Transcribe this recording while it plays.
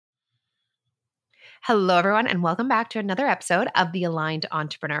Hello, everyone, and welcome back to another episode of the Aligned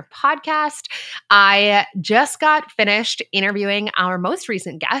Entrepreneur Podcast. I just got finished interviewing our most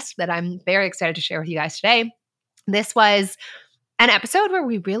recent guest that I'm very excited to share with you guys today. This was an episode where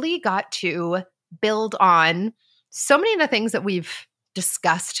we really got to build on so many of the things that we've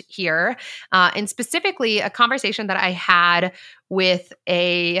discussed here, and specifically a conversation that I had with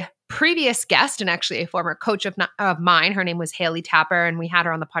a previous guest and actually a former coach of mine. Her name was Haley Tapper, and we had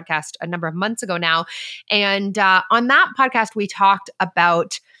her on the podcast a number of months ago now. And on that podcast, we talked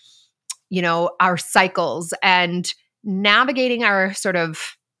about, our cycles and navigating our sort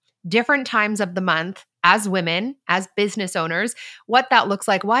of different times of the month as women, as business owners, what that looks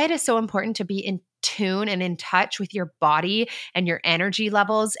like, why it is so important to be in tune and in touch with your body and your energy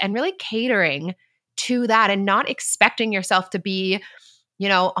levels, and really catering to that and not expecting yourself to be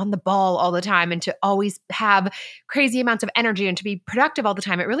on the ball all the time and to always have crazy amounts of energy and to be productive all the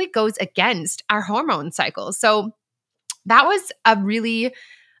time. It really goes against our hormone cycles. So that was a really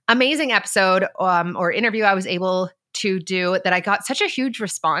amazing episode or interview I was able to do that I got such a huge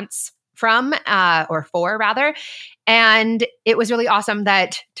response from, or for rather. And it was really awesome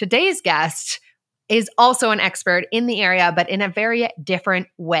that today's guest is also an expert in the area, but in a very different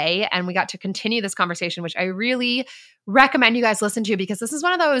way. And we got to continue this conversation, which I really recommend you guys listen to, because this is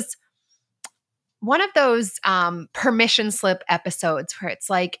one of those permission slip episodes where it's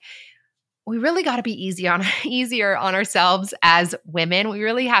like, we really got to be easier on ourselves as women. We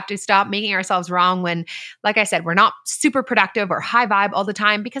really have to stop making ourselves wrong when, like I said, we're not super productive or high vibe all the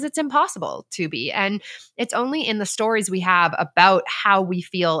time, because it's impossible to be. And it's only in the stories we have about how we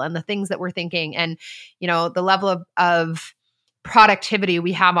feel and the things that we're thinking and, the level of productivity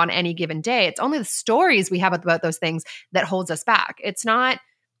we have on any given day. It's only the stories we have about those things that holds us back. It's not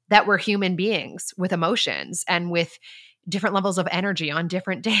that we're human beings with emotions and with different levels of energy on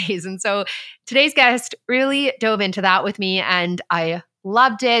different days. And so today's guest really dove into that with me, and I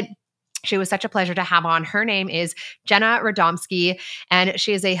loved it. She was such a pleasure to have on. Her name is Jenna Radomski, and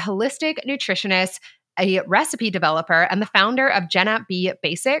she is a holistic nutritionist, a recipe developer, and the founder of Jenna B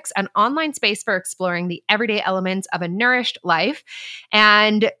Basics, an online space for exploring the everyday elements of a nourished life.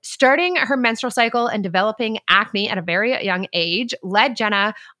 And starting her menstrual cycle and developing acne at a very young age led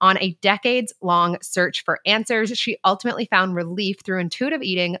Jenna on a decades-long search for answers. She ultimately found relief through intuitive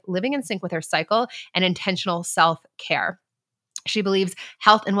eating, living in sync with her cycle, and intentional self-care. She believes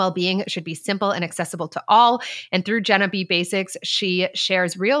health and well-being should be simple and accessible to all. And through Jenna B Basics, she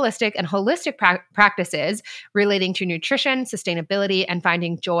shares realistic and holistic practices relating to nutrition, sustainability, and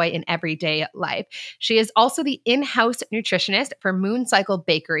finding joy in everyday life. She is also the in-house nutritionist for Moon Cycle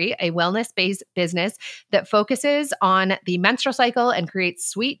Bakery, a wellness-based business that focuses on the menstrual cycle and creates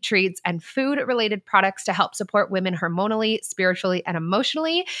sweet treats and food-related products to help support women hormonally, spiritually, and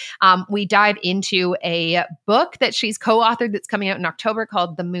emotionally. We dive into a book that she's co-authored that's coming out in October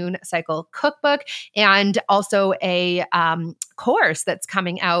called The Moon Cycle Cookbook, and also a course that's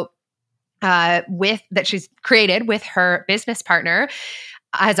coming out that she's created with her business partner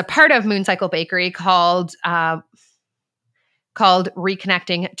as a part of Moon Cycle Bakery called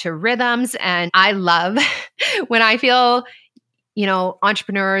Reconnecting to Rhythms. And I love when I feel,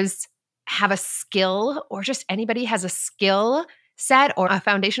 entrepreneurs have a skill, or just anybody has a skill set or a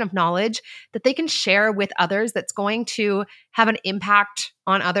foundation of knowledge that they can share with others that's going to have an impact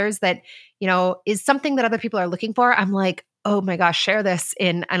on others that, is something that other people are looking for. I'm like, oh my gosh, share this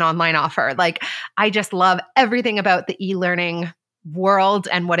in an online offer. Like, I just love everything about the e-learning world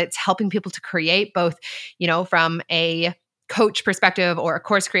and what it's helping people to create, both, from a coach perspective or a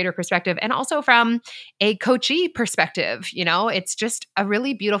course creator perspective, and also from a coachee perspective. It's just a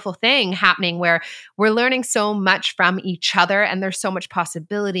really beautiful thing happening where we're learning so much from each other, and there's so much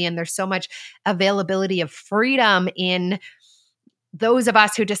possibility, and there's so much availability of freedom in those of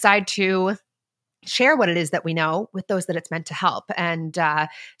us who decide to share what it is that we know with those that it's meant to help. And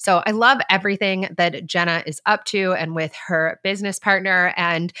so I love everything that Jenna is up to, and with her business partner,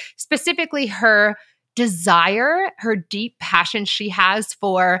 and specifically her desire, her deep passion she has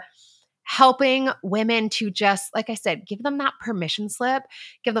for helping women to just, like I said, give them that permission slip,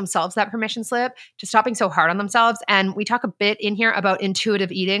 give themselves that permission slip to stop being so hard on themselves. And we talk a bit in here about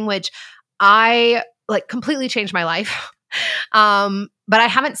intuitive eating, which I completely changed my life. But I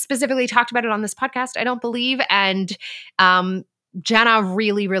haven't specifically talked about it on this podcast, I don't believe. And Jenna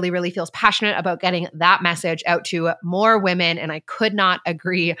really, really, really feels passionate about getting that message out to more women, and I could not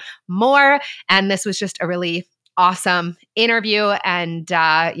agree more. And this was just a really awesome interview. And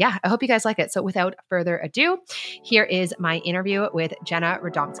I hope you guys like it. So without further ado, here is my interview with Jenna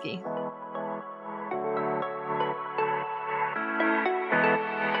Radomski.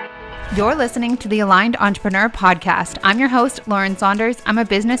 You're listening to the Aligned Entrepreneur Podcast. I'm your host, Lauren Saunders. I'm a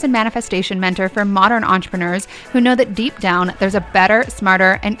business and manifestation mentor for modern entrepreneurs who know that deep down, there's a better,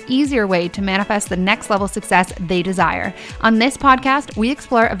 smarter, and easier way to manifest the next level success they desire. On this podcast, we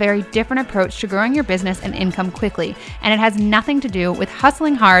explore a very different approach to growing your business and income quickly, and it has nothing to do with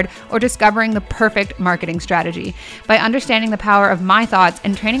hustling hard or discovering the perfect marketing strategy. By understanding the power of my thoughts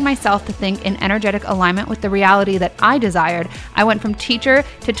and training myself to think in energetic alignment with the reality that I desired, I went from teacher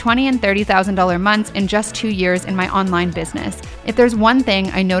to $20,000 and $30,000 months in just 2 years in my online business. If there's one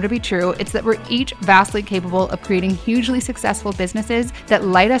thing I know to be true, it's that we're each vastly capable of creating hugely successful businesses that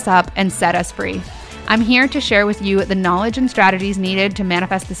light us up and set us free. I'm here to share with you the knowledge and strategies needed to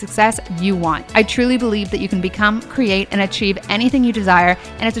manifest the success you want. I truly believe that you can become, create, and achieve anything you desire,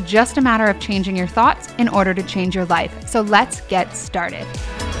 and it's just a matter of changing your thoughts in order to change your life. So let's get started.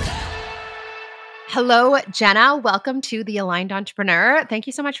 Hello, Jenna. Welcome to The Aligned Entrepreneur. Thank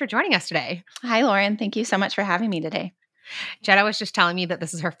you so much for joining us today. Hi, Lauren. Thank you so much for having me today. Jenna was just telling me that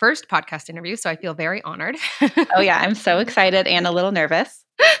this is her first podcast interview, so I feel very honored. Oh yeah, I'm so excited and a little nervous.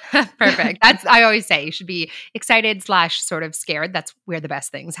 Perfect. I always say you should be excited / sort of scared. That's where the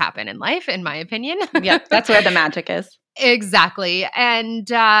best things happen in life, in my opinion. Yep, that's where the magic is. Exactly. And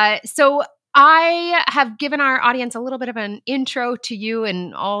so I have given our audience a little bit of an intro to you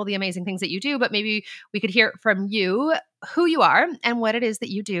and all the amazing things that you do, but maybe we could hear from you who you are and what it is that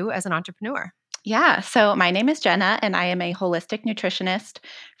you do as an entrepreneur. Yeah, so my name is Jenna, and I am a holistic nutritionist,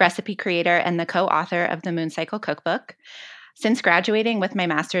 recipe creator, and the co-author of the Moon Cycle Cookbook. Since graduating with my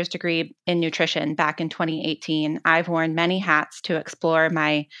master's degree in nutrition back in 2018, I've worn many hats to explore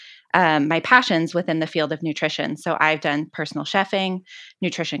my passions within the field of nutrition. So I've done personal chefing,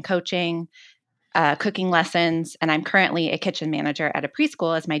 nutrition coaching, cooking lessons, and I'm currently a kitchen manager at a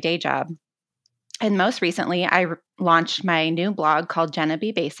preschool as my day job. And most recently, I launched my new blog called Jenna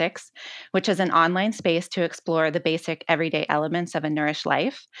Be Basics, which is an online space to explore the basic everyday elements of a nourished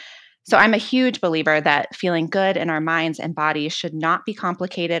life. So I'm a huge believer that feeling good in our minds and bodies should not be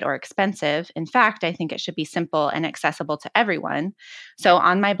complicated or expensive. In fact, I think it should be simple and accessible to everyone. So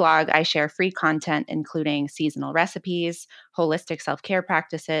on my blog, I share free content, including seasonal recipes, holistic self-care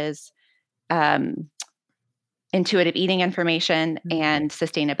practices, um, intuitive eating information, and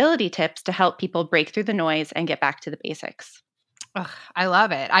sustainability tips to help people break through the noise and get back to the basics. Ugh, I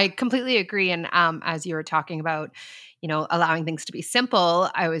love it. I completely agree. And as you were talking about, allowing things to be simple,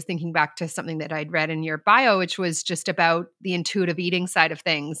 I was thinking back to something that I'd read in your bio, which was just about the intuitive eating side of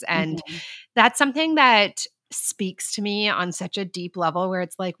things. And that's something that speaks to me on such a deep level where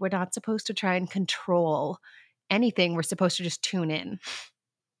it's like, we're not supposed to try and control anything. We're supposed to just tune in.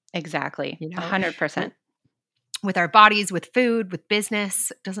 Exactly. 100%. With our bodies, with food, with business.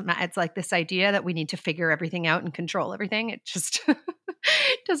 It doesn't matter. It's like this idea that we need to figure everything out and control everything. It just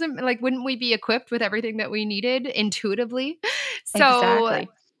doesn't, wouldn't we be equipped with everything that we needed intuitively? Exactly.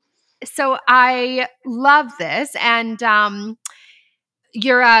 So I love this. And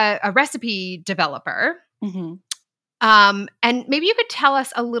you're a recipe developer. And maybe you could tell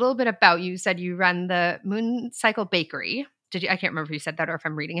us a little bit about, you said you run the Moon Cycle Bakery. Did you? I can't remember if you said that or if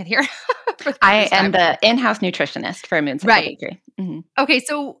I'm reading it here. I am the in-house nutritionist for Moon Cycle Bakery. Okay,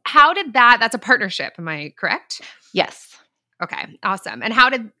 so how did that's a partnership, am I correct? Yes. Okay, awesome. And how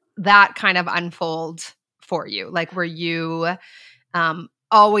did that kind of unfold for you? Were you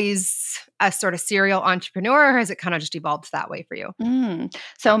always a sort of serial entrepreneur, or has it kind of just evolved that way for you?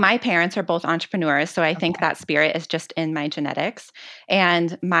 So my parents are both entrepreneurs, so I think that spirit is just in my genetics.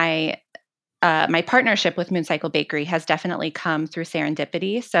 And my partnership with Moon Cycle Bakery has definitely come through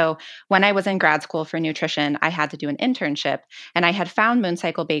serendipity. So when I was in grad school for nutrition, I had to do an internship, and I had found Moon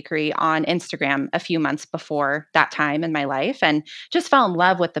Cycle Bakery on Instagram a few months before that time in my life, and just fell in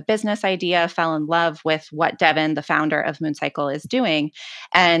love with the business idea, fell in love with what Devin, the founder of Moon Cycle, is doing.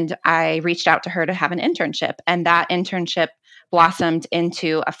 And I reached out to her to have an internship, and that internship blossomed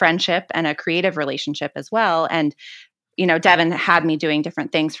into a friendship and a creative relationship as well. And Devin had me doing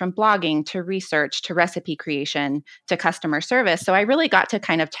different things from blogging to research to recipe creation to customer service. So I really got to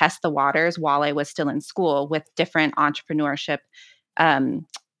kind of test the waters while I was still in school with different entrepreneurship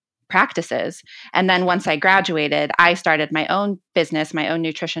practices. And then once I graduated, I started my own business, my own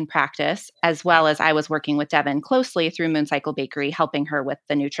nutrition practice, as well as I was working with Devin closely through Moon Cycle Bakery, helping her with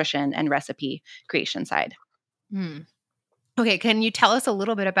the nutrition and recipe creation side. Okay, can you tell us a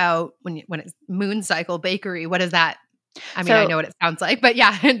little bit about when it's Moon Cycle Bakery? What is that? I mean, I know what it sounds like, but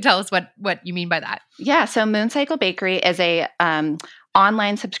yeah, tell us what you mean by that. Yeah, so Moon Cycle Bakery is a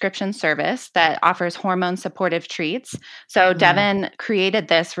online subscription service that offers hormone supportive treats. So Devin created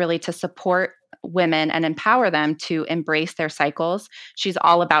this really to support women and empower them to embrace their cycles. She's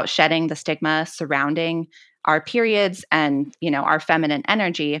all about shedding the stigma surrounding our periods and, our feminine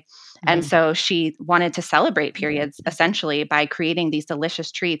energy. And Mhm. so she wanted to celebrate periods essentially by creating these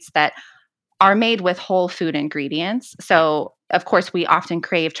delicious treats that are made with whole food ingredients. So, of course, we often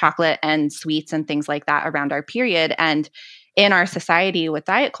crave chocolate and sweets and things like that around our period. And in our society with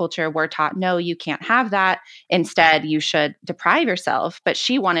diet culture, we're taught, no, you can't have that. Instead, you should deprive yourself. But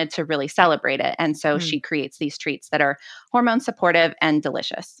she wanted to really celebrate it. And so Mm. she creates these treats that are hormone supportive and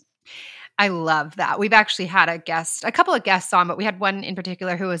delicious. I love that. We've actually had a couple of guests on, but we had one in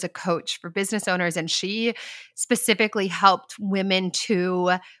particular who was a coach for business owners, and she specifically helped women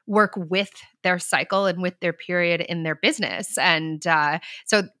to work with their cycle and with their period in their business. And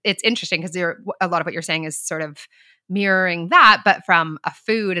so it's interesting because a lot of what you're saying is sort of mirroring that, but from a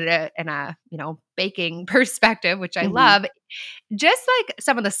food and a baking perspective, which I Hmm. love. Just like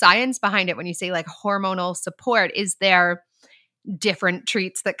some of the science behind it, when you say like hormonal support, is there different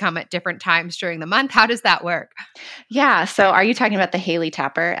treats that come at different times during the month? How does that work? Yeah. So, are you talking about the Haley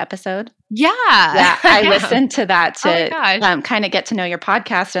Tapper episode? Yeah, Yeah, I I am. listened to that Oh my to, gosh. kinda get to know your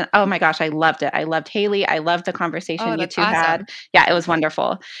podcast, and oh my gosh, I loved it. I loved Haley, I loved the Oh, conversation you that's 2 had. awesome. Yeah, it was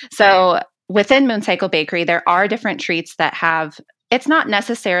wonderful. So, within Moon Cycle Bakery, there are different treats that have it's not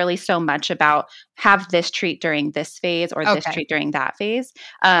necessarily so much about have this treat during this phase or this Okay. treat during that phase.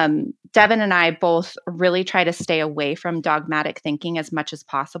 Devin and I both really try to stay away from dogmatic thinking as much as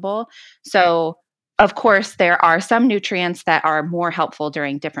possible. So, of course, there are some nutrients that are more helpful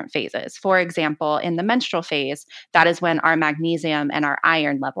during different phases. For example, in the menstrual phase, that is when our magnesium and our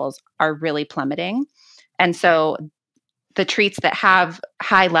iron levels are really plummeting. And so the treats that have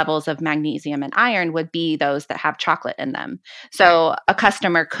high levels of magnesium and iron would be those that have chocolate in them. So a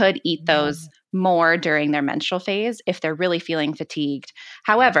customer could eat those Mm. more during their menstrual phase if they're really feeling fatigued.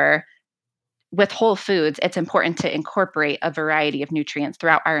 However, with whole foods, it's important to incorporate a variety of nutrients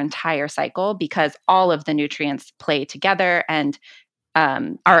throughout our entire cycle because all of the nutrients play together and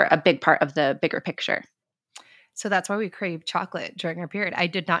are a big part of the bigger picture. So that's why we crave chocolate during our period. I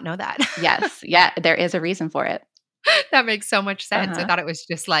did not know that. Yes. Yeah. There is a reason for it. That makes so much Uh sense. I huh. thought it was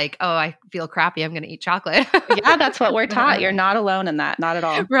just like, "Oh, I feel crappy, I'm gonna eat chocolate." Yeah. That's what we're taught. You're not alone in that. Not at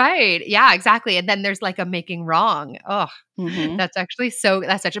all. Right. Yeah, exactly, and then there's like a making wrong. Oh, Hmm. that's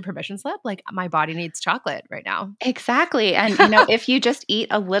such a permission slip, like, my body needs chocolate right now. Exactly. And, if you just eat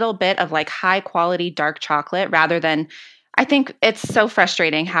a little bit of like high quality dark chocolate rather than, I think it's so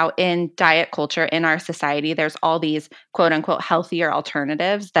frustrating how in diet culture in our society, there's all these quote unquote healthier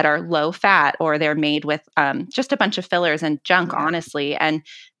alternatives that are low fat or they're made with just a bunch of fillers and junk, Yeah. honestly. And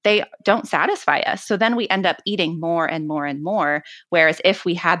they don't satisfy us. So then we end up eating more and more and more. Whereas if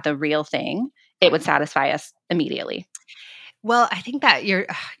we had the real thing, it would satisfy us immediately. Well, I think that you're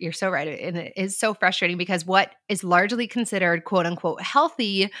so right, and it is so frustrating because what is largely considered quote unquote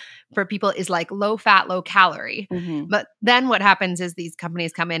healthy for people is like low fat, low calorie. Hmm. But then what happens is these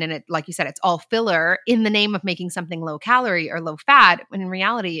companies come in and it, like you said, it's all filler in the name of making something low calorie or low fat. When in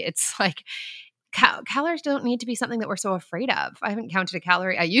reality, it's like calories don't need to be something that we're so afraid of. I haven't counted a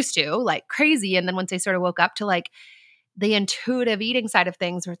calorie. I used to like crazy, and then once I sort of woke up to like the intuitive eating side of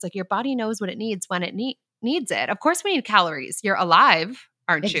things where it's like your body knows what it needs when it needs it. Of course we need calories. You're alive,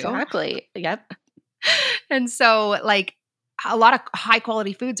 aren't you? Exactly. Yep. And so like a lot of high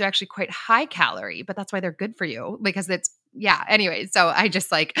quality foods are actually quite high calorie, but that's why they're good for you because it's yeah, anyway, so I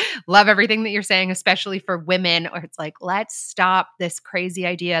just like love everything that you're saying, especially for women, or it's like, let's stop this crazy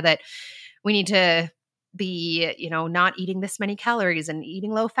idea that we need to be, not eating this many calories and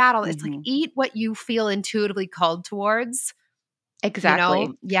eating low fat. All it's like Hmm. eat what you feel intuitively called towards. Exactly.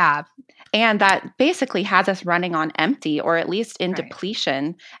 Yeah, And that basically has us running on empty or at least in right.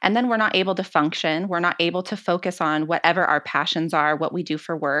 depletion. And then we're not able to function. We're not able to focus on whatever our passions are, what we do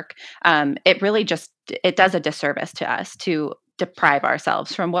for work. It really just it does a disservice to us to deprive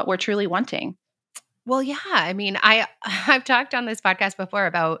ourselves from what we're truly wanting. Well, yeah, I mean, I've talked on this podcast before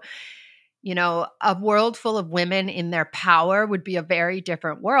about, a world full of women in their power would be a very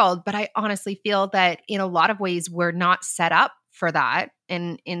different world, but I honestly feel that in a lot of ways we're not set up for that.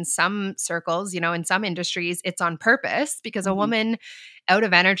 And in some circles, in some industries, it's on purpose because a Mhm. woman out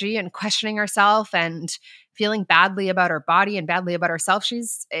of energy and questioning herself and feeling badly about her body and badly about herself,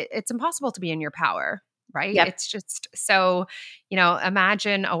 it's impossible to be in your power, right? Yep. It's just so,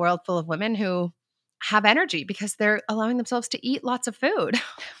 imagine a world full of women who have energy because they're allowing themselves to eat lots of food.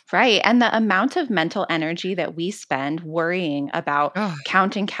 Right. And the amount of mental energy that we spend worrying about Oh,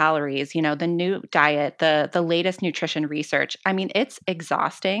 counting calories, the new diet, the latest nutrition research. I mean, it's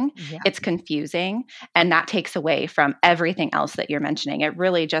exhausting, yeah. it's confusing, and that takes away from everything else that you're mentioning. It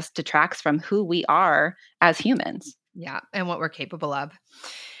really just detracts from who we are as humans. Yeah. And what we're capable of.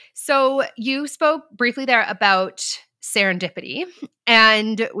 So you spoke briefly there about serendipity.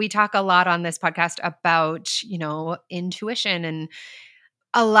 And we talk a lot on this podcast about, intuition and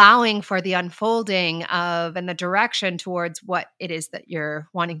allowing for the unfolding of and the direction towards what it is that you're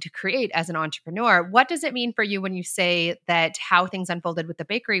wanting to create as an entrepreneur. What does it mean for you when you say that how things unfolded with the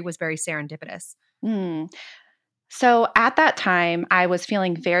bakery was very serendipitous? Mm. So at that time, I was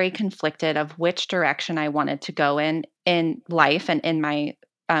feeling very conflicted of which direction I wanted to go in life and in my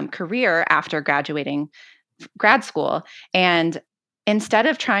career after graduating grad school. And instead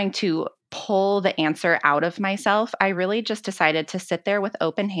of trying to pull the answer out of myself, I really just decided to sit there with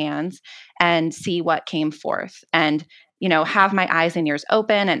open hands and see what came forth. And have my eyes and ears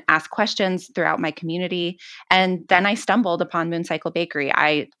open and ask questions throughout my community. And then I stumbled upon Mooncycle Bakery.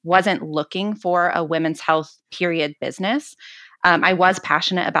 I wasn't looking for a women's health period business. I was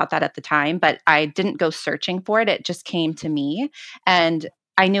passionate about that at the time, but I didn't go searching for it. It just came to me. And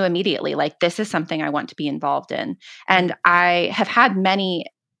I knew immediately, like, this is something I want to be involved in. Mm, And I have had many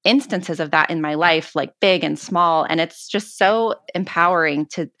instances of that in my life, like big and small. And it's just so empowering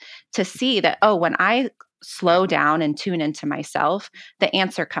to see that, oh, when I slow down and tune into myself, the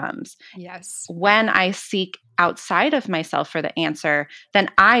answer comes. yes. When I seek outside of myself for the answer, then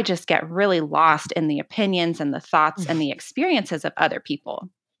I just get really lost in the opinions and the thoughts and the experiences of other people.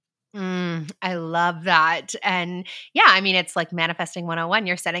 I love that. And yeah, I mean, it's like manifesting 101.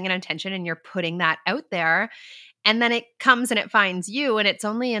 You're setting an intention and you're putting that out there. And then it comes and it finds you. And it's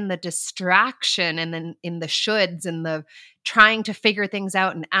only in the distraction and then in the shoulds and the trying to figure things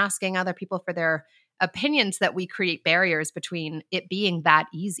out and asking other people for their opinions that we create barriers between it being that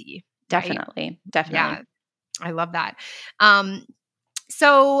easy. Right. Definitely. Yeah. Definitely. I love that. Um,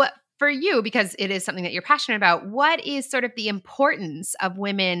 so, for you, because it is something that you're passionate about, what is sort of the importance of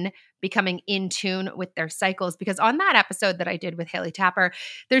women becoming in tune with their cycles? Because on that episode that I did with Haley Tapper,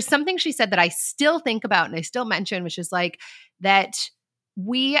 there's something she said that I still think about and I still mention, which is like that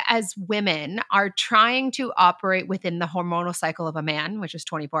we as women are trying to operate within the hormonal cycle of a man, which is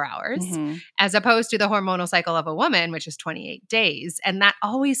 24 hours, Mhm. as opposed to the hormonal cycle of a woman, which is 28 days. And that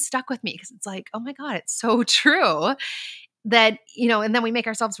always stuck with me because it's like, oh my God, it's so true that, and then we make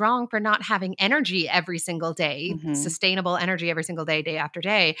ourselves wrong for not having energy every single day, Mhm. sustainable energy every single day, day after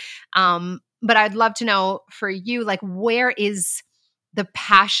day. But I'd love to know for you, like, where is the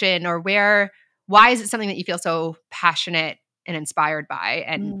passion or why is it something that you feel so passionate and inspired by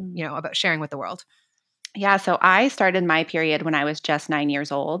and, Mm. about sharing with the world? Yeah, so I started my period when I was just 9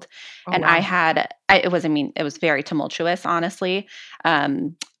 years old, Oh, and wow. it was very tumultuous, honestly.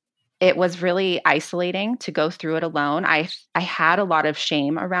 Um, It was really isolating to go through it alone. I had a lot of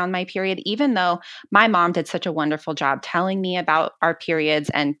shame around my period, even though my mom did such a wonderful job telling me about our periods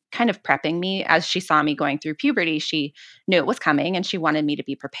and kind of prepping me as she saw me going through puberty. She knew it was coming and she wanted me to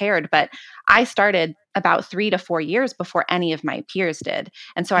be prepared. But I started about 3 to 4 years before any of my peers did.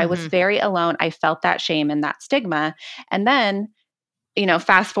 And so I was Mhm. very alone. I felt that shame and that stigma. And then,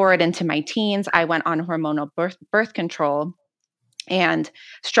 fast forward into my teens, I went on hormonal birth control and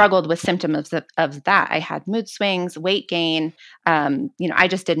struggled with symptoms of that. I had mood swings, weight gain. I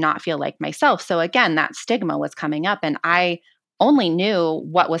just did not feel like myself. So again, that stigma was coming up, and I only knew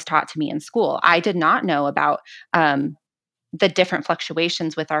what was taught to me in school. I did not know about the different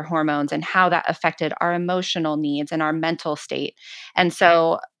fluctuations with our hormones and how that affected our emotional needs and our mental state. And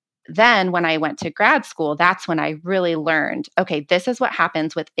so then when I went to grad school, that's when I really learned, okay, this is what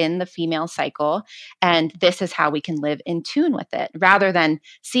happens within the female cycle. And this is how we can live in tune with it rather than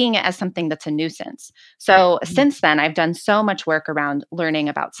seeing it as something that's a nuisance. So Mhm. since then, I've done so much work around learning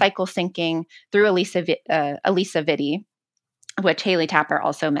about cycle syncing through Elisa Vitti, which Haley Tapper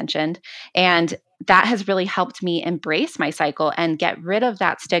also mentioned. And that has really helped me embrace my cycle and get rid of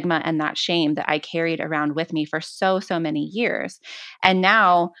that stigma and that shame that I carried around with me for so, so many years. And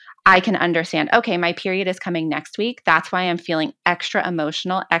now I can understand, okay, my period is coming next week. That's why I'm feeling extra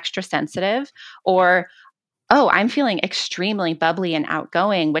emotional, extra sensitive. Or oh, I'm feeling extremely bubbly and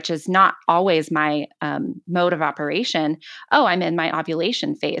outgoing, which is not always my mode of operation. Oh, I'm in my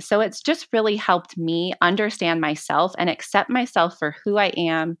ovulation phase. So it's just really helped me understand myself and accept myself for who I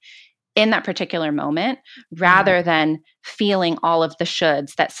am in that particular moment Mhm. rather than feeling all of the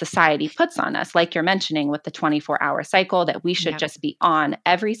shoulds that society puts on us, like you're mentioning with the 24-hour cycle that we should Yep. just be on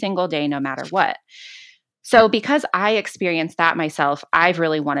every single day, no matter what. So, because I experienced that myself, I've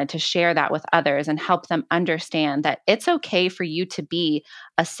really wanted to share that with others and help them understand that it's okay for you to be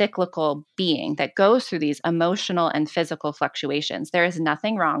a cyclical being that goes through these emotional and physical fluctuations. There is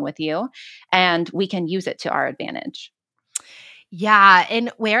nothing wrong with you, and we can use it to our advantage. Yeah,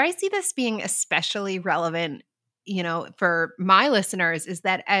 and where I see this being especially relevant, for my listeners is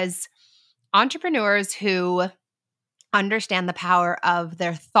that as entrepreneurs who understand the power of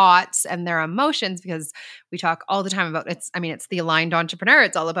their thoughts and their emotions, because we talk all the time about it's the aligned entrepreneur.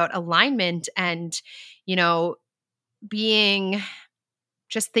 It's all about alignment and, you know, being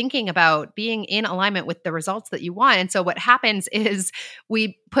just thinking about being in alignment with the results that you want. And so what happens is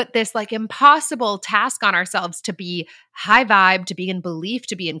we put this like impossible task on ourselves to be high vibe, to be in belief,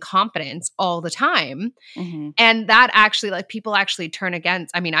 to be in confidence all the time. Mhm. And that actually, like, people actually turn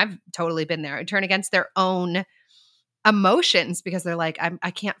against, I've totally been there, turn against their own emotions because they're like,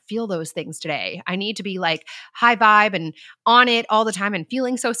 I can't feel those things today. I need to be like high vibe and on it all the time and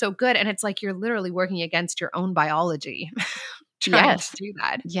feeling so, so good. And it's like you're literally working against your own biology trying to Yes. do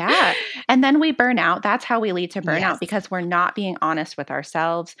that. Yeah. And then we burn out. That's how we lead to burnout Yes. because we're not being honest with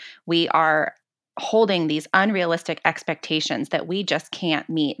ourselves. We are holding these unrealistic expectations that we just can't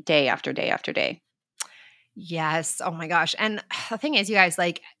meet day after day after day. Yes. Oh my gosh. And the thing is, you guys,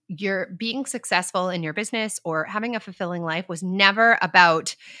 like, you're being successful in your business or having a fulfilling life was never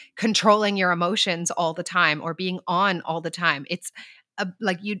about controlling your emotions all the time or being on all the time. It's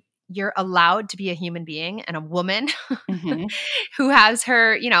like you're allowed to be a human being and a woman Mhm. who has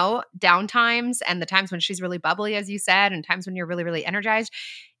her, down times and the times when she's really bubbly, as you said, and times when you're really, really energized.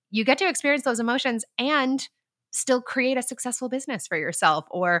 You get to experience those emotions and still create a successful business for yourself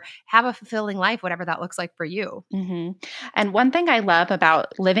or have a fulfilling life, whatever that looks like for you. Mhm. And one thing I love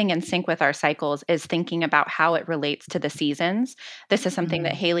about living in sync with our cycles is thinking about how it relates to the seasons. This is something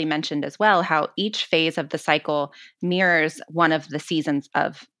that Mhm. Haley mentioned as well, how each phase of the cycle mirrors one of the seasons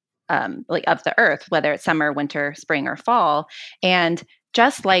of like of the earth, whether it's summer, winter, spring, or fall. And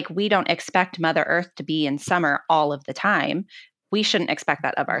just like we don't expect Mother Earth to be in summer all of the time, we shouldn't expect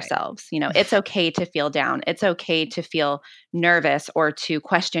that of Right. ourselves. It's okay to feel down. It's okay to feel nervous or to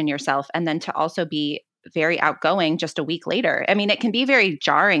question yourself, and then to also be very outgoing just a week later. I mean, it can be very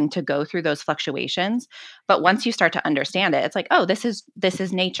jarring to go through those fluctuations, but once you start to understand it, it's like, oh, this is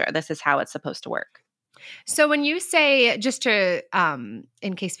nature. This is how it's supposed to work. So when you say, just to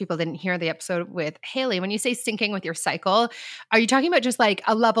in case people didn't hear the episode with Haley, when you say syncing with your cycle, are you talking about just like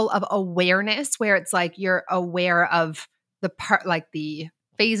a level of awareness where it's like you're aware of the part, like the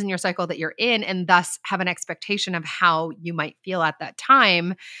phase in your cycle that you're in, and thus have an expectation of how you might feel at that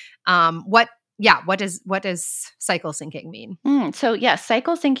time? What Yeah, what does cycle syncing mean? So yes,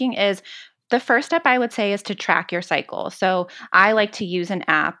 cycle syncing is the first step I would say is to track your cycle. So I like to use an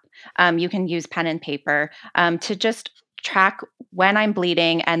app. You can use pen and paper to just track when I'm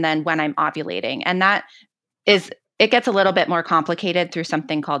bleeding and then when I'm ovulating. And that is it gets a little bit more complicated through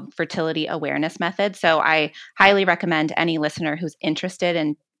something called fertility awareness method. So I highly recommend any listener who's interested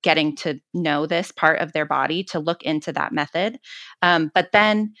in getting to know this part of their body to look into that method. But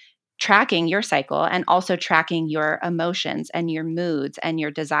then tracking your cycle and also tracking your emotions and your moods and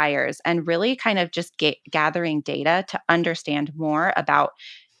your desires and really kind of just gathering data to understand more about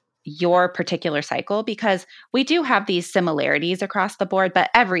your particular cycle, because we do have these similarities across the board, but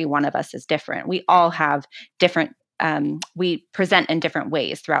every one of us is different. We all have different we present in different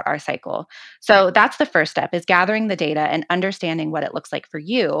ways throughout our cycle. So that's the first step, is gathering the data and understanding what it looks like for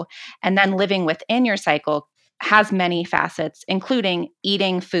you. And then living within your cycle has many facets, including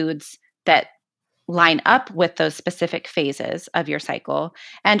eating foods that line up with those specific phases of your cycle,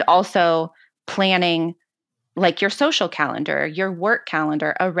 and also planning like your social calendar, your work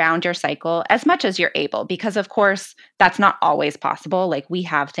calendar around your cycle as much as you're able, because of course that's not always possible. Like we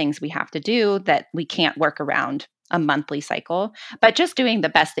have things we have to do that we can't work around a monthly cycle, but just doing the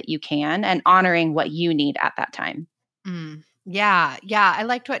best that you can and honoring what you need at that time. Yeah, yeah. I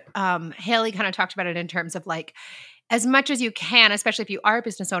liked what Haley kind of talked about it in terms of like as much as you can, especially if you are a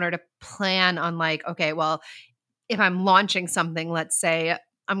business owner, to plan on like, okay, well, if I'm launching something, let's say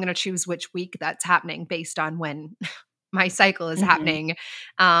I'm going to choose which week that's happening based on when my cycle is Mhm. happening.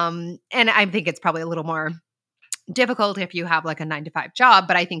 And I think it's probably a little more difficult if you have like a 9 to 5 job,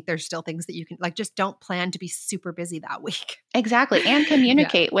 but I think there's still things that you can like, just don't plan to be super busy that week. Exactly, and Yeah.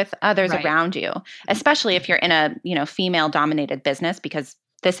 communicate with others Right. around you, especially if you're in a, female dominated business, because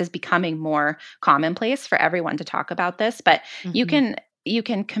this is becoming more commonplace for everyone to talk about this, but you Mhm. can you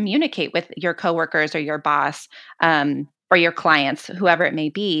can communicate with your coworkers or your boss, or your clients, whoever it may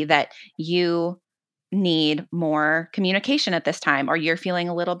be, that you need more communication at this time, or you're feeling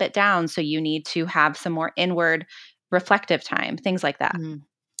a little bit down, so you need to have some more inward reflective time, things like that. Mm.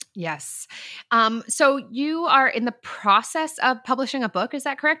 Yes. So you are in the process of publishing a book, is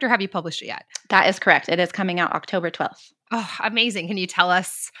that correct? Or have you published it yet? That is correct. It is coming out October 12th. Oh, amazing. Can you tell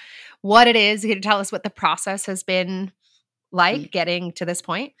us what it is? Can you tell us what the process has been like getting to this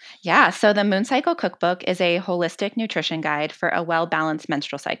point? Yeah, so the Moon Cycle Cookbook is a holistic nutrition guide for a well balanced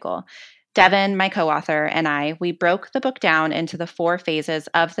menstrual cycle. Devin, my co author, and I, we broke the book down into the 4 phases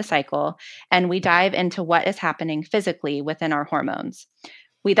of the cycle, and we dive into what is happening physically within our hormones.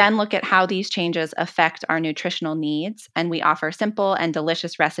 We then look at how these changes affect our nutritional needs, and we offer simple and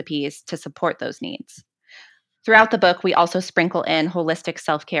delicious recipes to support those needs. Throughout the book, we also sprinkle in holistic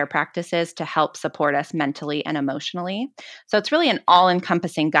self care practices to help support us mentally and emotionally. So it's really an all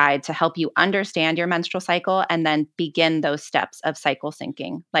encompassing guide to help you understand your menstrual cycle and then begin those steps of cycle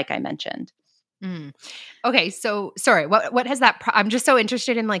syncing, like I mentioned. Mm. Okay, so sorry, what has I'm just so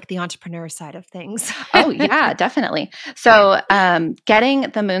interested in like the entrepreneur side of things. Oh, yeah, definitely. So, getting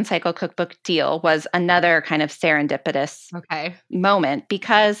the Moon Cycle Cookbook deal was another kind of serendipitous Okay. moment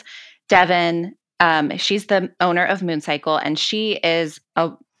because Devin, she's the owner of Moon Cycle, and she is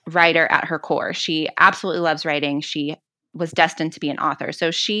a writer at her core. She absolutely loves writing. She was destined to be an author.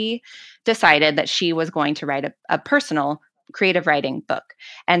 So she decided that she was going to write a personal creative writing book.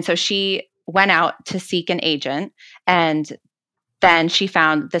 And so she went out to seek an agent, and then she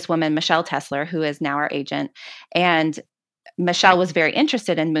found this woman, Michelle Tesler, who is now our agent. And Michelle was very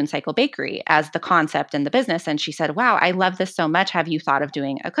interested in Moon Cycle Bakery as the concept and the business. And she said, "Wow, I love this so much. Have you thought of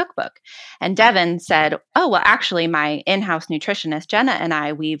doing a cookbook?" And Devin said, "Oh, well, actually, my in house nutritionist, Jenna, and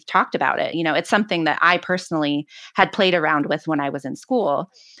I, we've talked about it. You know, it's something that I personally had played around with when I was in school."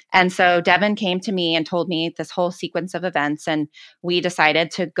 And so Devin came to me and told me this whole sequence of events. And we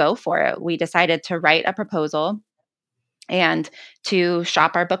decided to go for it. We decided to write a proposal and to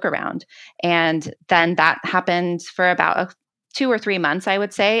shop our book around. And then that happened for about 2 or 3 months, I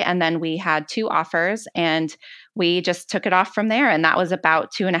would say. And then we had 2 offers and we just took it off from there. And that was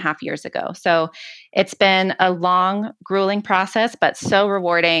about 2.5 years ago. So it's been a long, grueling process, but so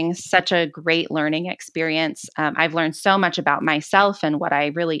rewarding, such a great learning experience. I've learned so much about myself and what I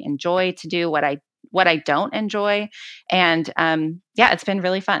really enjoy to do, what I don't enjoy. And yeah, it's been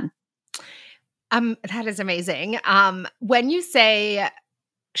really fun. That is amazing. When you say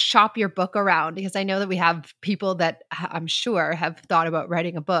shop your book around, because I know that we have people that I'm sure have thought about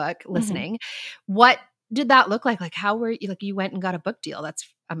writing a book Mhm. listening. What did that look like? Like, how were you, like, you went and got a book deal? That's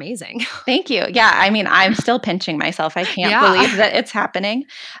amazing. Thank you. Yeah, I mean, I'm still pinching myself. I can't believe Yeah. that it's happening.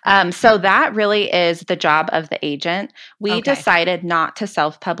 So that really is the job of the agent. We Okay. decided not to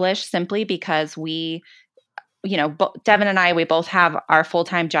self-publish simply because Devin and I, we both have our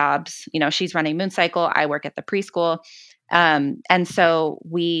full-time jobs. You know, she's running Moon Cycle. I work at the preschool. And so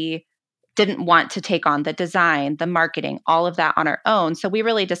we didn't want to take on the design, the marketing, all of that on our own. So we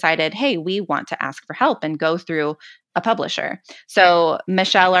really decided, hey, we want to ask for help and go through a publisher. So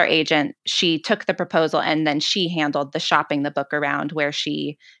Michelle, our agent, she took the proposal and then she handled the shopping the book around where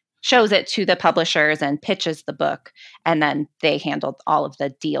she shows it to the publishers and pitches the book. And then they handled all of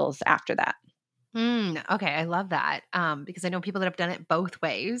the deals after that. Okay, I love that, because I know people that have done it both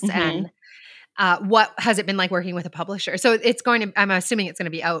ways. Mhm. And what has it been like working with a publisher? So it's going to, I'm assuming it's going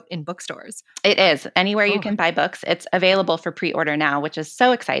to be out in bookstores. It is. Anywhere you Oh, can buy books. It's available for pre-order now, which is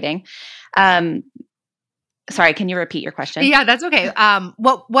so exciting. Um, Sorry, can you repeat your question? yeah, that's okay.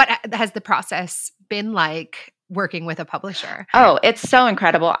 What has the process been like working with a publisher? Oh, it's so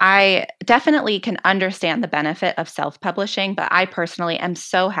incredible. I definitely can understand the benefit of self-publishing, but I personally am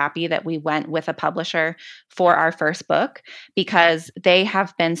so happy that we went with a publisher for our first book because they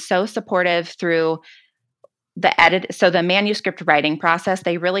have been so supportive through the manuscript writing process.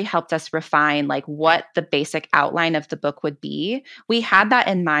 They really helped us refine like what the basic outline of the book would be. We had that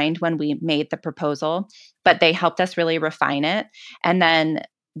in mind when we made the proposal, but they helped us really refine it. And then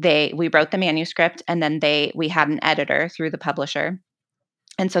we wrote the manuscript, and then we had an editor through the publisher.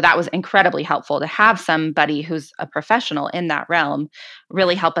 And so that was incredibly helpful to have somebody who's a professional in that realm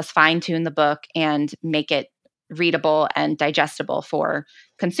really help us fine tune the book and make it readable and digestible for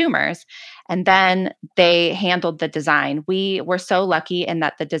consumers. And then they handled the design. We were so lucky in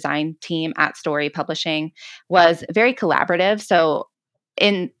that the design team at Story Publishing was very collaborative. So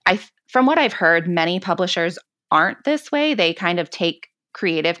from what I've heard, many publishers aren't this way. They kind of take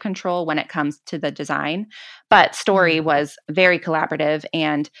creative control when it comes to the design. But Story Mm. was very collaborative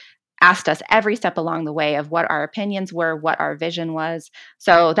and asked us every step along the way of what our opinions were, what our vision was.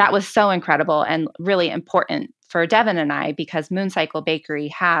 So that was so incredible and really important for Devin and I, because Mooncycle Bakery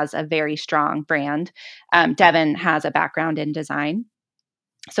has a very strong brand. Devin has a background in design.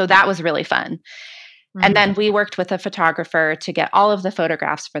 So that was really fun. And then Mhm. we worked with a photographer to get all of the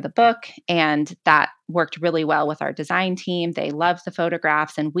photographs for the book. And that worked really well with our design team. They loved the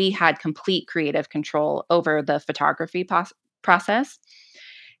photographs, and we had complete creative control over the photography process.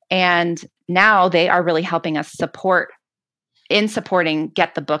 And now they are really helping us supporting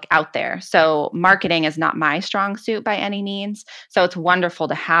get the book out there. So marketing is not my strong suit by any means. So it's wonderful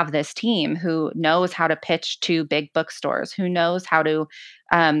to have this team who knows how to pitch to big bookstores, who knows how to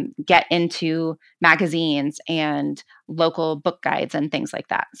get into magazines and local book guides and things like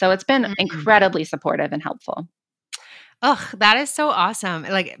that. So it's been Mm. incredibly supportive and helpful. Ugh, that is so awesome.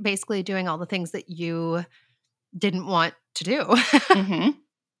 Like, basically doing all the things that you didn't want to do Hmm.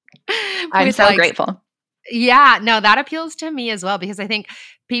 I'm with, so like, grateful. yeah, no, that appeals to me as well because I think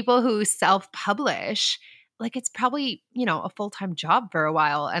people who self-publish, like, it's probably, a full-time job for a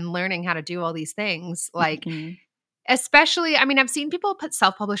while and learning how to do all these things, like, Mhm. especially, I mean, I've seen people put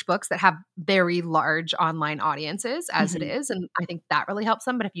self-published books that have very large online audiences as it Mhm. is, and I think that really helps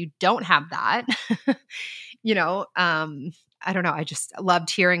them, but if you don't have that, you know, um, I don't know, I just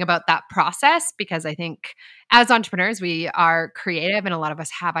loved hearing about that process because I think as entrepreneurs, we are creative and a lot of us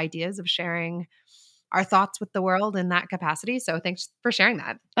have ideas of sharing our thoughts with the world in that capacity, so thanks for sharing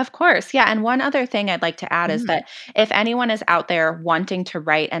that. Of course. Yeah. And one other thing I'd like to add is Mhm, that if anyone is out there wanting to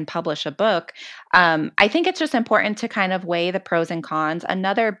write and publish a book, I think it's just important to kind of weigh the pros and cons.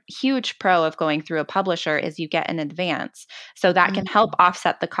 Another huge pro of going through a publisher is you get an advance. So that can help mhm,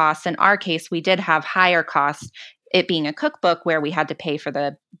 offset the costs. In our case, we did have higher costs. It being a cookbook where we had to pay for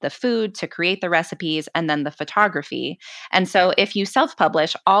the food to create the recipes and then the photography. And so if you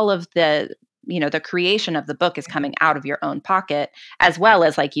self-publish, all of the creation of the book is coming out of your own pocket, as well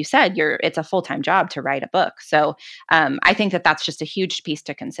as, like you said, it's a full-time job to write a book. So I think that that's just a huge piece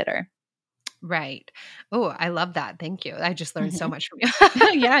to consider. right. Oh, I love that, thank you, I just learned so Hmm. much from you.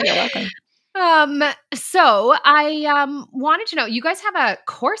 Yeah, you're welcome. So I wanted to know, you guys have a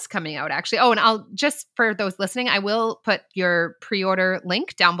course coming out actually. Oh, and I'll just for those listening, I will put your pre-order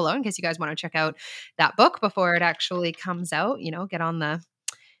link down below in case you guys want to check out that book before it actually comes out, get on the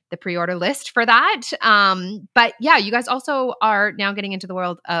pre-order list for that. But yeah, you guys also are now getting into the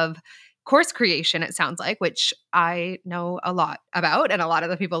world of course creation, it sounds like, which I know a lot about. And a lot of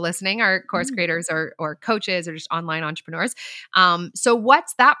the people listening are course Mm. creators or coaches or just online entrepreneurs. So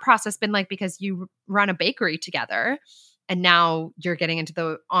what's that process been like? Because you run a bakery together and now you're getting into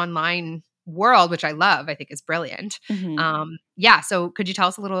the online world, which I love, I think is brilliant. Mhm. Yeah. So could you tell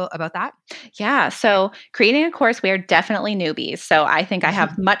us a little about that? Yeah. So creating a course, we are definitely newbies. So I think I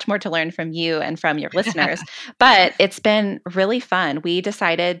have much more to learn from you and from your listeners, but it's been really fun. We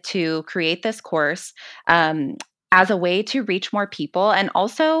decided to create this course um, as a way to reach more people and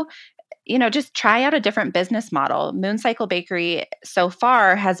also just try out a different business model. Mooncycle Bakery so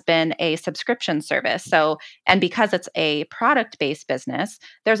far has been a subscription service. So, and because it's a product based business,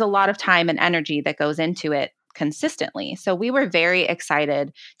 there's a lot of time and energy that goes into it consistently. So, we were very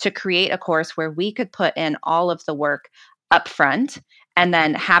excited to create a course where we could put in all of the work up front and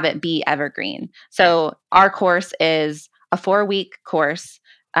then have it be evergreen. So, our course is a 4-week course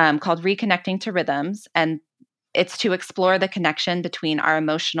called Reconnecting to Rhythms. And it's to explore the connection between our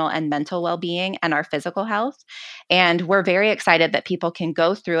emotional and mental well-being and our physical health. And we're very excited that people can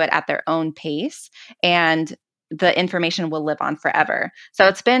go through it at their own pace and the information will live on forever. So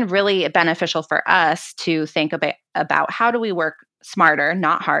it's been really beneficial for us to think about how do we work smarter,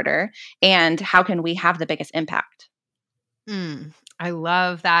 not harder, and how can we have the biggest impact? I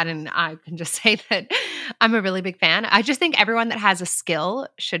love that, and I can just say that I'm a really big fan. I just think everyone that has a skill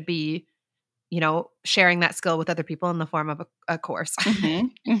should be, sharing that skill with other people in the form of a course. Mhm.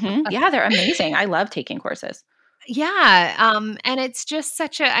 Mhm. Yeah, they're amazing. I love taking courses. Yeah, and it's just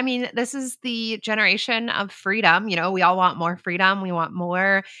such a I mean, this is the generation of freedom, we all want more freedom, we want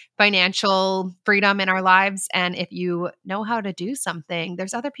more financial freedom in our lives, and if you know how to do something,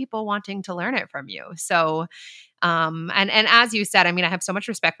 there's other people wanting to learn it from you. So, and as you said, I mean, I have so much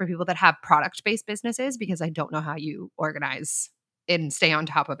respect for people that have product-based businesses because I don't know how you organize and stay on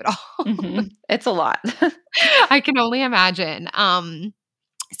top of it all. Mhm. It's a lot. I can only imagine.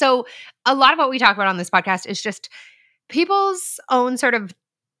 So a lot of what we talk about on this podcast is just people's own sort of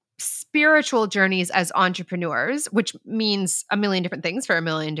spiritual journeys as entrepreneurs, which means a million different things for a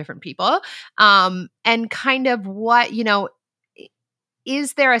million different people. And kind of what, i-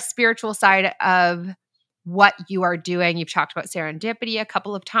 is there a spiritual side of what you are doing? You've talked about serendipity a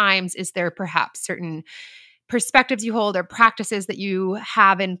couple of times. Is there perhaps certain perspectives you hold or practices that you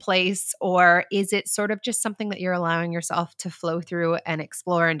have in place? Or is it sort of just something that you're allowing yourself to flow through and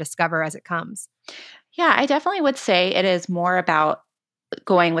explore and discover as it comes? Yeah, I definitely would say it is more about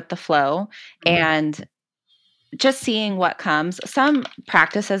going with the flow Mhm. and just seeing what comes. Some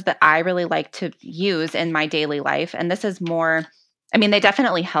practices that I really like to use in my daily life, and this is more, I mean, they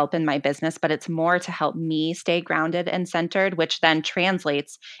definitely help in my business, but it's more to help me stay grounded and centered, which then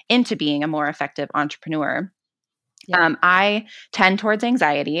translates into being a more effective entrepreneur. Yep. I tend towards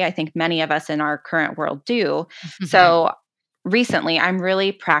anxiety. I think many of us in our current world do. So recently, I'm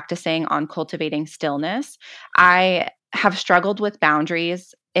really practicing on cultivating stillness. I have struggled with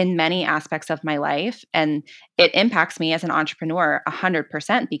boundaries in many aspects of my life, and it impacts me as an entrepreneur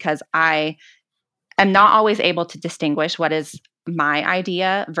 100% because I am not always able to distinguish what is my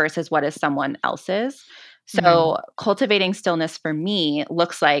idea versus what is someone else's. Mm. So, cultivating stillness for me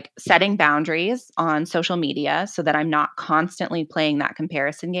looks like setting boundaries on social media so that I'm not constantly playing that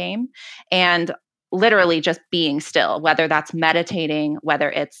comparison game and literally just being still, whether that's meditating, whether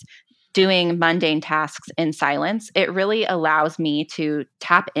it's doing mundane tasks in silence. It really allows me to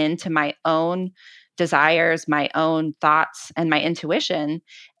tap into my own desires, my own thoughts, and my intuition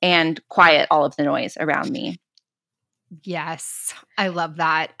and quiet all of the noise around me. Yes, I love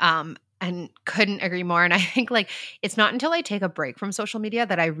that, and couldn't agree more, and I think, like, it's not until I take a break from social media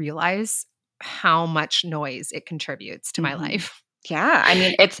that I realize how much noise it contributes to my Mhm. life. Yeah, I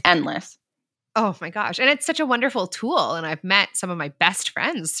mean, it's endless. Oh my gosh, and it's such a wonderful tool, and I've met some of my best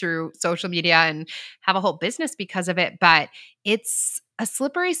friends through social media and have a whole business because of it, but it's a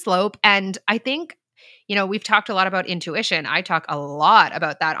slippery slope, and I think, we've talked a lot about intuition. I talk a lot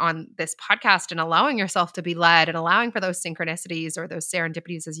about that on this podcast and allowing yourself to be led and allowing for those synchronicities or those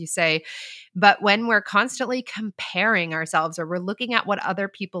serendipities, as you say. But when we're constantly comparing ourselves or we're looking at what other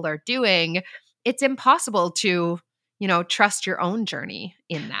people are doing, it's impossible to, trust your own journey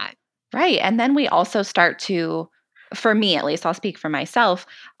in that. Right, and then we also start to, for me at least, I'll speak for myself,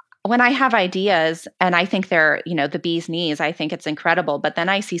 when I have ideas and I think they're, the bee's knees, I think it's incredible, but then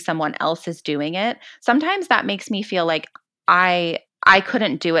I see someone else is doing it, sometimes that makes me feel like I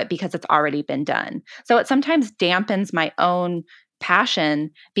couldn't do it because it's already been done. So it sometimes dampens my own passion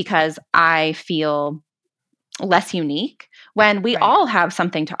because I feel less unique when we Right. all have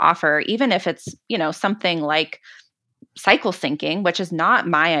something to offer, even if it's, something like cycle syncing, which is not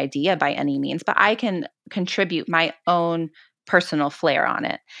my idea by any means, but I can contribute my own personal flair on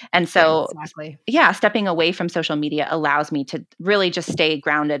it. And so, Exactly. yeah, stepping away from social media allows me to really just stay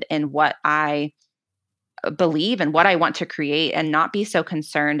grounded in what I believe and what I want to create and not be so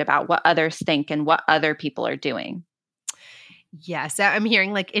concerned about what others think and what other people are doing. Yes, I'm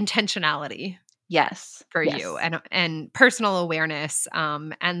hearing like intentionality Yes. for you Yes. and personal awareness,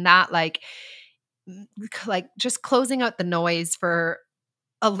 and that like just closing out the noise for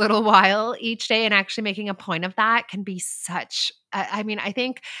a little while each day and actually making a point of that can be such I mean, I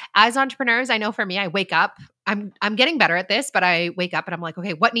think as entrepreneurs, I know for me, I wake up, I'm getting better at this, but I wake up and I'm like,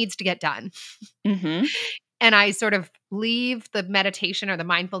 "Okay, what needs to get done?" Mhm. And I sort of leave the meditation or the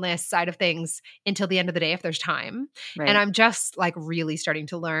mindfulness side of things until the end of the day if there's time. And Right. I'm just like really starting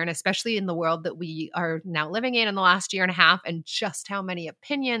to learn, especially in the world that we are now living in the last year and a half, and just how many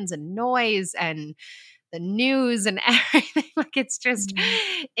opinions and noise and the news and everything. Like it's just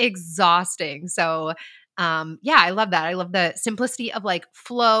Mhm. exhausting. So, yeah, I love that. I love the simplicity of like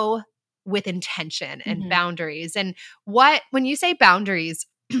flow with intention and Mhm. boundaries. And when you say boundaries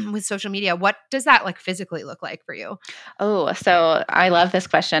with social media, what does that like physically look like for you? Oh, so I love this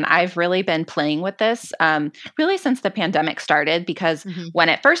question. I've really been playing with this really since the pandemic started because Mhm. when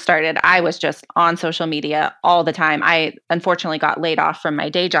it first started, I was just on social media all the time. I unfortunately got laid off from my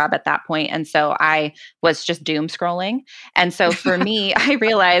day job at that point, and so I was just doom scrolling. And so for me, I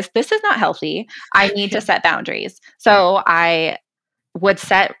realized this is not healthy. I need to Yeah. set boundaries. So I would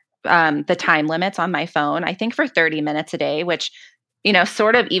set the time limits on my phone, I think for 30 minutes a day, which,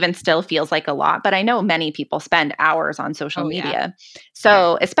 sort of even still feels like a lot, but I know many people spend hours on social Oh, yeah. media.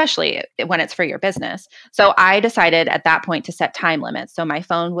 So, especially when it's for your business. So, I decided at that point to set time limits. So, my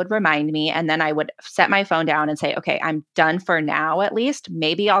phone would remind me, and then I would set my phone down and say, okay, I'm done for now at least.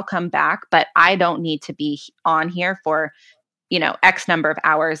 Maybe I'll come back, but I don't need to be on here for, X number of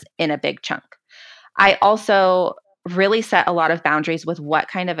hours in a big chunk. I also really set a lot of boundaries with what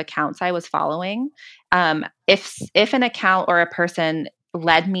kind of accounts I was following. If an account or a person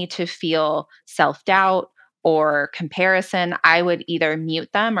led me to feel self-doubt or comparison, I would either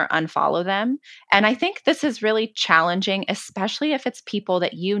mute them or unfollow them. And I think this is really challenging, especially if it's people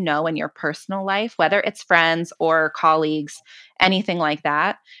that you know in your personal life, whether it's friends or colleagues, anything like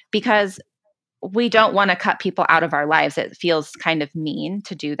that, because we don't want to cut people out of our lives. It feels kind of mean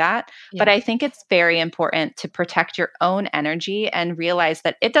to do that. But Yeah. I think it's very important to protect your own energy and realize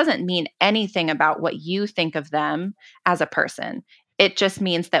that it doesn't mean anything about what you think of them as a person. It just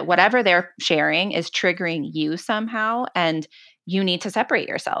means that whatever they're sharing is triggering you somehow, and you need to separate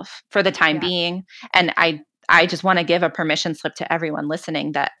yourself for the time Yeah. being. And I just want to give a permission slip to everyone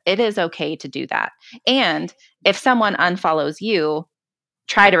listening that it is okay to do that. And if someone unfollows you,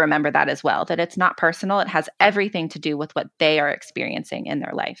 try to remember that as well, that it's not personal. It has everything to do with what they are experiencing in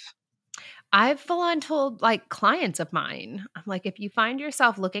their life. I've full on told like clients of mine, I'm like, if you find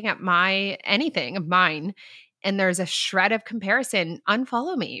yourself looking at anything of mine, and there's a shred of comparison,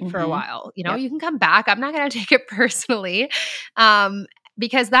 unfollow me for a Mhm. while. Yep. You can come back. I'm not going to take it personally. Um,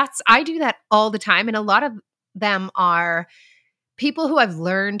 because I do that all the time. And a lot of them are people who I've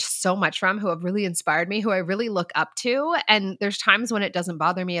learned so much from, who have really inspired me, who I really look up to. And there's times when it doesn't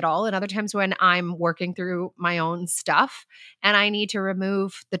bother me at all, and other times when I'm working through my own stuff and I need to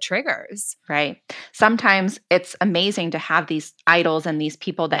remove the triggers. Right. Sometimes it's amazing to have these idols and these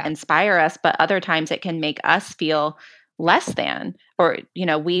people that Yeah. inspire us, but other times it can make us feel less than, or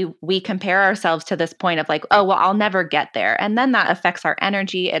we compare ourselves to this point of like, oh, well, I'll never get there. And then that affects our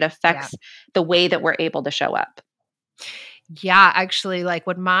energy. It Yeah. affects the way that we're able to show up. Yeah, actually, like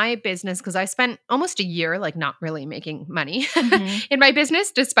when my business, because I spent almost a year like not really making money Mhm. in my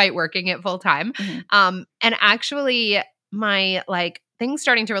business despite working it full time. Mhm. And actually my like things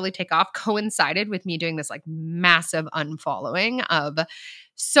starting to really take off coincided with me doing this like massive unfollowing of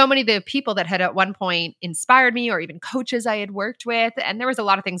so many of the people that had at one point inspired me, or even coaches I had worked with. And there was a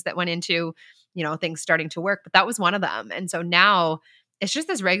lot of things that went into, things starting to work, but that was one of them. And so now it's just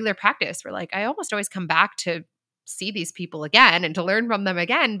this regular practice where like I almost always come back to see these people again and to learn from them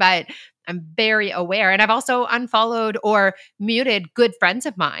again, but I'm very aware. And I've also unfollowed or muted good friends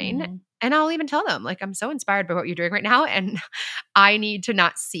of mine. Mhm. And I'll even tell them, like, I'm so inspired by what you're doing right now. And I need to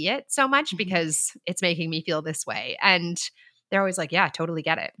not see it so much Mhm. because it's making me feel this way. And they're always like, yeah, totally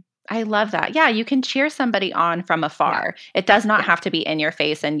get it. I love that. Yeah, you can cheer somebody on from Yeah. afar. It does not Yeah. have to be in your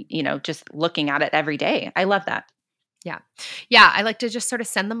face and, just looking at it every day. I love that. Yeah. Yeah. I like to just sort of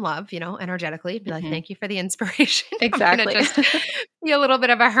send them love, energetically, be like, Mhm. thank you for the inspiration. I'm going to Exactly. just be a little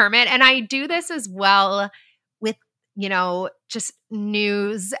bit of a hermit. And I do this as well with, just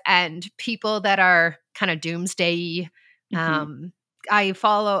news and people that are kind of doomsday. Mhm. I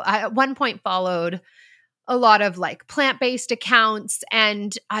at one point followed a lot of like plant-based accounts,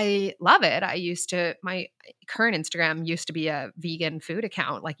 and I love it. My current Instagram used to be a vegan food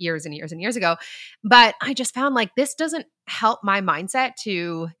account like years and years and years ago. But I just found like this doesn't help my mindset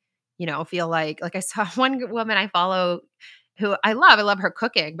to, feel like I saw one woman I follow who I love. I love her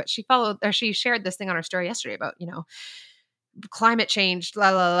cooking, but she shared this thing on her story yesterday about, climate change, la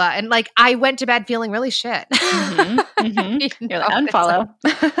la la. And like I went to bed feeling really shit. Mhm. Mhm. You're like, It's like,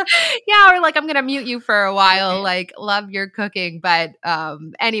 unfollow. yeah, or like I'm gonna mute you for a while, like love your cooking. But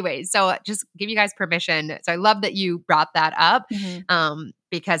anyway, so just give you guys permission. So I love that you brought that up. Mhm.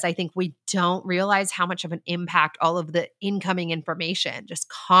 Because I think we don't realize how much of an impact all of the incoming information just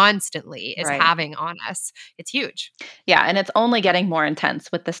constantly is Right. having on us. It's huge. Yeah, and it's only getting more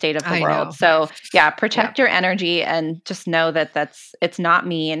intense with the state of the I world. know. So, yeah, Yeah. protect your energy and just know that it's not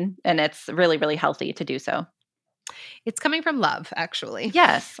mean, and it's really, really healthy to do so. It's coming from love, actually.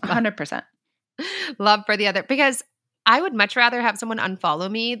 Yes, Well, 100%. love for the other, because I would much rather have someone unfollow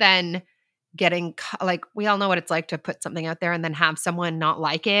me than like we all know what it's like to put something out there and then have someone not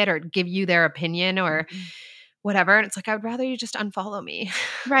like it or give you their opinion or Mhm. whatever. And it's like, I would rather you just unfollow me.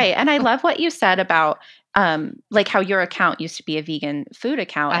 Right, and I love what you said about, like, how your account used to be a vegan food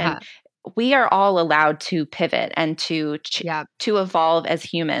account, and Uh-huh. we are all allowed to pivot and Yeah. to evolve as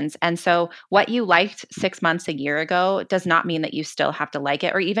humans, and so what you liked 6 months, a year ago does not mean that you still have to like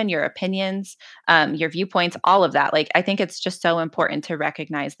it, or even your opinions, your viewpoints, all of that. Like, I think it's just so important to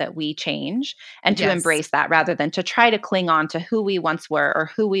recognize that we change and to Yes. embrace that rather than to try to cling on to who we once were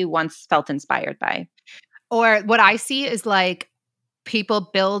or who we once felt inspired by. Or what I see is like people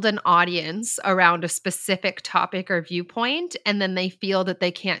build an audience around a specific topic or viewpoint, and then they feel that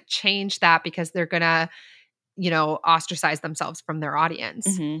they can't change that because they're going to, ostracize themselves from their audience,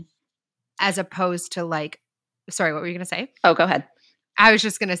 Mhm. as opposed to like, sorry, what were you going to say? Oh, go ahead. I was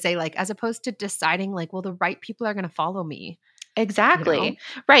just going to say, like, as opposed to deciding, like, well, the right people are going to follow me, you know? Exactly.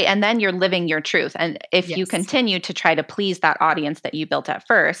 Right, and then you're living your truth, and if you Yes. continue to try to please that audience that you built at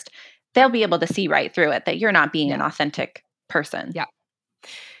first, they'll be able to see right through it that you're not being an Yeah. authentic person. Yeah.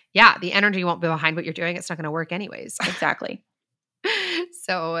 Yeah. The energy won't be behind what you're doing. It's not going to work anyways. Exactly.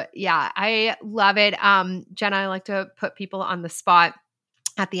 So, yeah, I love it. Jenna, I like to put people on the spot.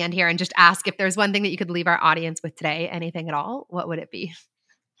 at the end here and just ask if there's one thing that you could leave our audience with today, anything at all, what would it be?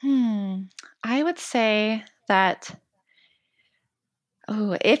 I would say that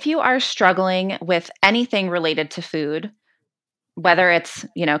if you are struggling with anything related to food, whether it's,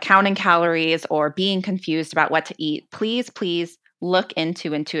 counting calories or being confused about what to eat, please look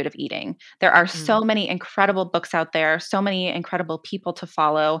into intuitive eating. There are so Mm. many incredible books out there, so many incredible people to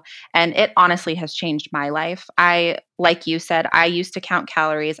follow, and it honestly has changed my life. Like you said, I used to count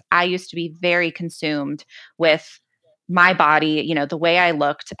calories. I used to be very consumed with my body, the way I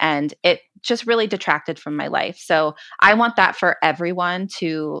looked, and it just really detracted from my life. So I want that for everyone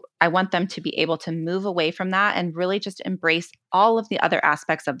I want them to be able to move away from that and really just embrace all of the other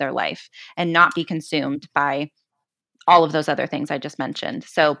aspects of their life and not be consumed by all of those other things I just mentioned.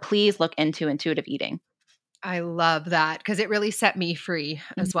 So please look into intuitive eating. I love that because it really set me free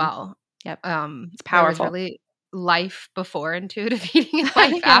as Mhm. well. Yep. It's There was powerful. really life before intuitive eating and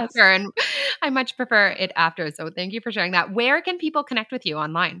life Yes. after, and I much prefer it after. So thank you for sharing that. Where can people connect with you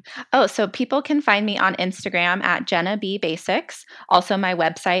online? Oh, so people can find me on Instagram at Jenna B Basics. Also, my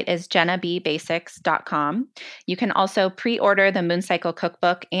website is jennabbasics.com. You can also pre-order the Moon Cycle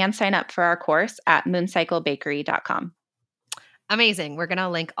cookbook and sign up for our course at mooncyclebakery.com. Amazing. We're going to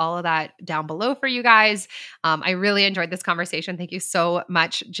link all of that down below for you guys. I really enjoyed this conversation. Thank you so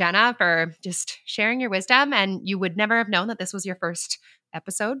much, Jenna, for just sharing your wisdom. And you would never have known that this was your first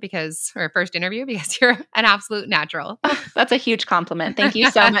episode or first interview because you're an absolute natural. Oh, that's a huge compliment. Thank you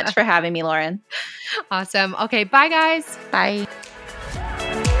so much for having me, Lauren. Awesome. Okay. Bye, guys. Bye.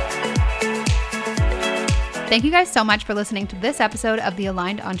 Thank you guys so much for listening to this episode of the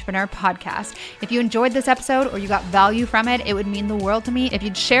Aligned Entrepreneur Podcast. If you enjoyed this episode or you got value from it, it would mean the world to me if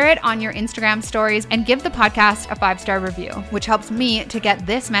you'd share it on your Instagram stories and give the podcast a 5-star review, which helps me to get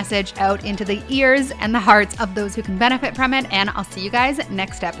this message out into the ears and the hearts of those who can benefit from it. And I'll see you guys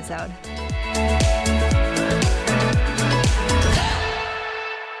next episode.